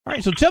All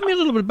right, so tell me a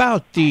little bit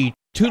about the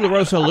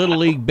Tularosa Little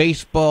League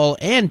Baseball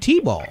and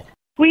T-Ball.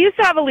 We used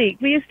to have a league.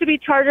 We used to be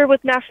chartered with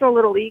National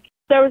Little League.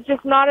 There was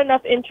just not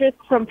enough interest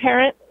from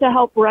parents to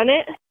help run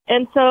it.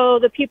 And so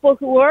the people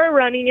who were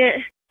running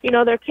it,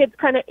 their kids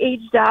kind of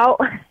aged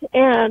out.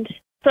 And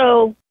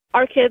so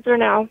our kids are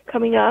now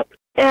coming up.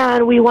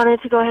 And we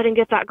wanted to go ahead and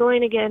get that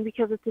going again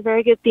because it's a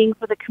very good thing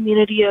for the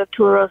community of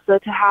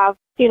Tularosa to have,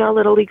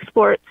 Little League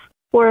sports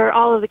where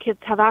all of the kids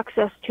have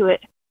access to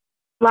it.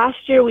 Last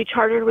year we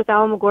chartered with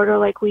Alamogordo,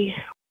 like we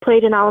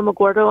played in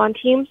Alamogordo on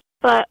teams,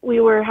 but we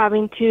were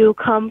having to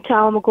come to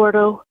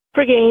Alamogordo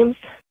for games.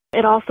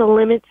 It also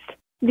limits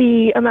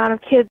the amount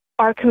of kids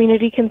our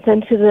community can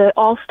send to the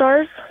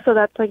All-Stars, so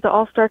that's like the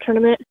All-Star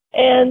tournament.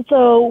 And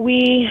so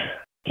we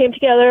came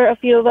together, a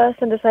few of us,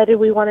 and decided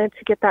we wanted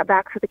to get that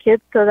back for the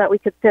kids so that we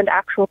could send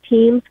actual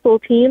teams, full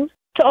teams,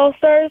 to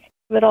All-Stars,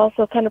 but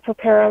also kind of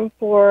prepare them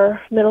for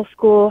middle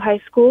school,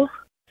 high school.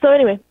 So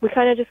anyway, we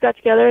kind of just got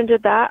together and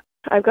did that.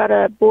 I've got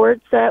a board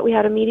set. We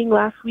had a meeting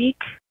last week.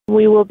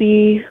 We will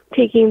be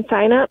taking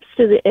sign-ups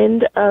to the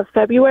end of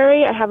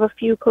February. I have a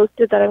few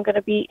posted that I'm going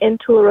to be in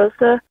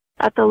Tularosa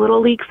at the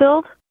Little League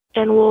field,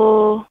 and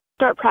we'll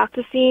start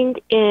practicing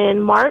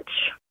in March.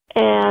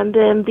 And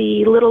then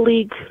the Little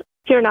League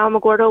here in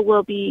Alamogordo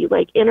will be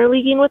like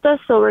interleaguing with us,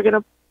 so we're going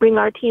to bring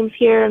our teams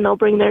here, and they'll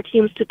bring their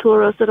teams to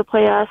Tularosa to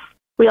play us.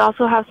 We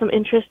also have some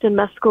interest in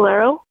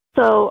Mescalero,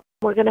 so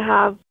we're going to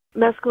have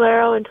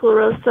Mescalero and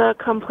Tularosa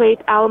come play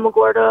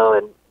Alamogordo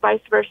and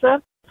vice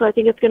versa. So I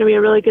think it's going to be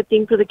a really good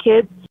thing for the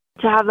kids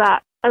to have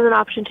that as an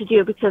option to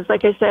do because,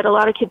 like I said, a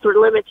lot of kids were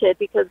limited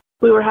because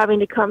we were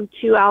having to come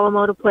to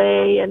Alamo to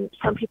play, and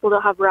some people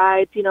don't have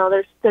rides.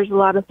 There's a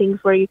lot of things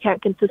where you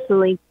can't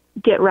consistently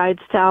get rides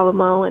to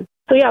Alamo, and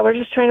so, yeah, we're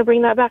just trying to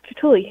bring that back to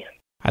Tule.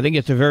 I think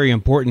it's a very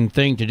important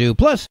thing to do.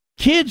 Plus,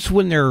 kids,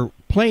 when they're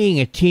playing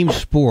a team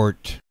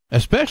sport,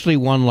 especially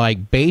one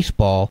like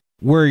baseball,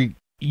 where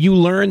you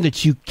learn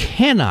that you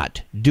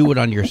cannot do it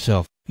on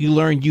yourself. You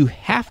learn you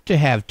have to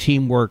have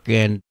teamwork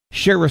and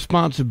share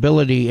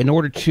responsibility in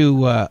order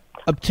to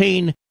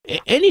obtain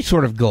any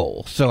sort of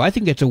goal. So I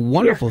think it's a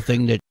wonderful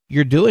thing that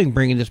you're doing,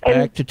 bringing this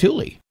back to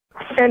Tule.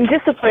 And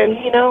discipline,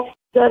 you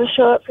got to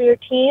show up for your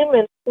team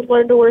and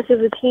learn to work as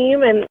a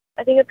team, and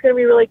I think it's going to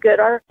be really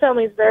good. Our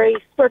family is very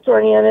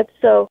sports-oriented,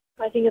 so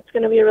I think it's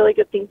going to be a really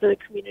good thing for the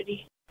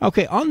community.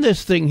 Okay, on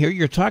this thing here,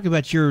 you're talking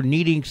about you're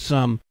needing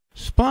some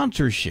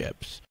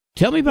sponsorships.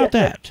 Tell me about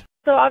that.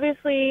 So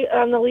obviously,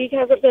 the league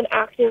hasn't been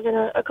active in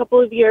a couple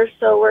of years,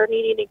 so we're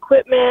needing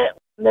equipment.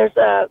 There's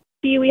a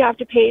fee we have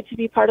to pay to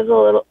be part of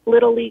the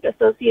Little League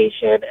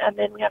Association, and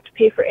then we have to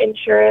pay for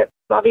insurance.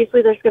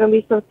 Obviously, there's going to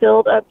be some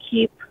field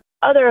upkeep,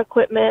 other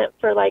equipment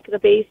for like the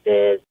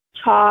bases,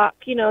 chalk,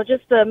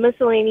 just the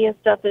miscellaneous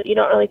stuff that you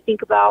don't really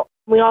think about.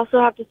 We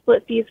also have to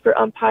split fees for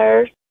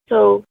umpires,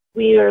 so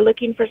we are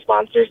looking for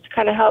sponsors to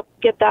kind of help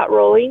get that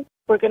rolling.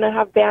 We're going to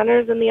have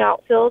banners in the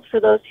outfield for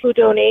those who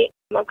donate.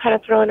 I'm kind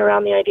of throwing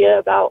around the idea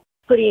about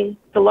putting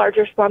the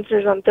larger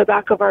sponsors on the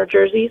back of our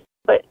jerseys.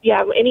 But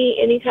yeah,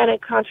 any kind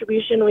of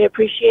contribution we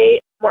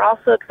appreciate. We're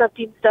also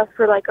accepting stuff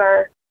for like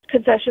our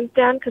concession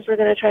stand because we're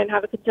going to try and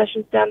have a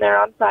concession stand there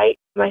on site.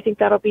 And I think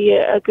that'll be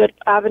a good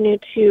avenue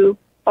to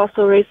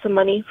also raise some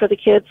money for the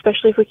kids,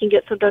 especially if we can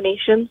get some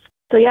donations.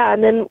 So yeah,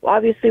 and then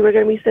obviously we're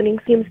going to be sending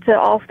teams to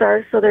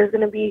All-Stars, so there's going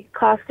to be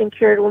cost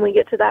incurred when we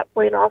get to that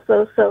point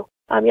also. So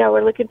yeah,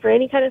 we're looking for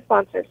any kind of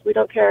sponsors. We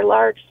don't care,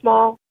 large,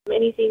 small,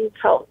 anything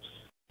helps.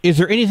 Is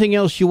there anything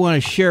else you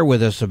want to share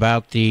with us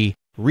about the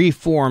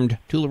reformed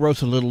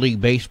Tularosa Little League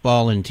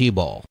Baseball and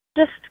T-Ball?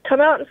 Just come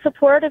out and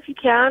support if you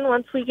can.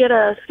 Once we get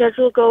a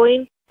schedule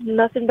going,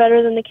 nothing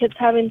better than the kids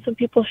having some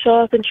people show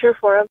up and cheer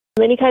for them.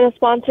 Any kind of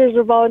sponsors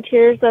or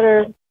volunteers that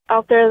are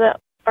out there that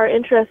are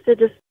interested,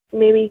 just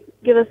maybe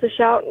give us a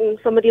shout and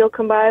somebody will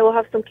come by. We'll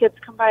have some kids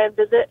come by and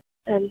visit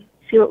and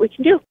see what we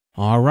can do.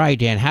 All right,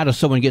 and how does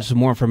someone get some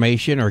more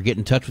information or get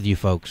in touch with you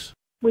folks?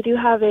 We do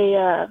have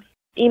a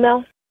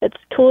email. It's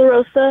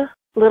Tularosa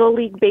Little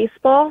League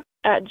Baseball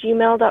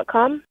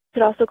 @gmail.com. You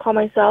could also call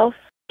myself,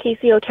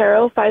 Casey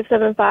Otero,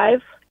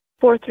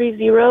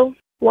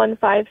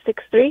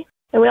 575-430-1563.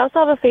 And we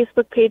also have a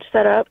Facebook page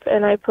set up,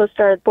 and I post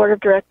our board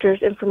of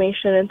directors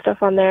information and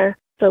stuff on there.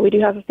 So we do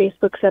have a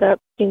Facebook set up.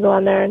 You can go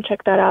on there and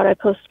check that out. I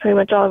post pretty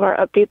much all of our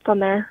updates on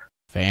there.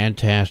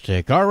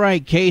 Fantastic. All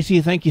right,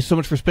 Casey, thank you so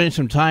much for spending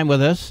some time with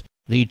us.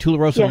 The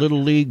Tularosa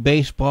Little League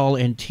Baseball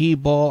and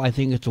T-Ball, I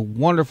think it's a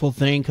wonderful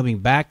thing coming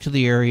back to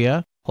the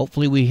area.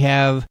 Hopefully we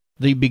have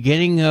the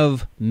beginning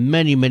of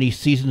many, many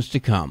seasons to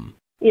come.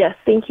 Yes,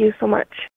 thank you so much.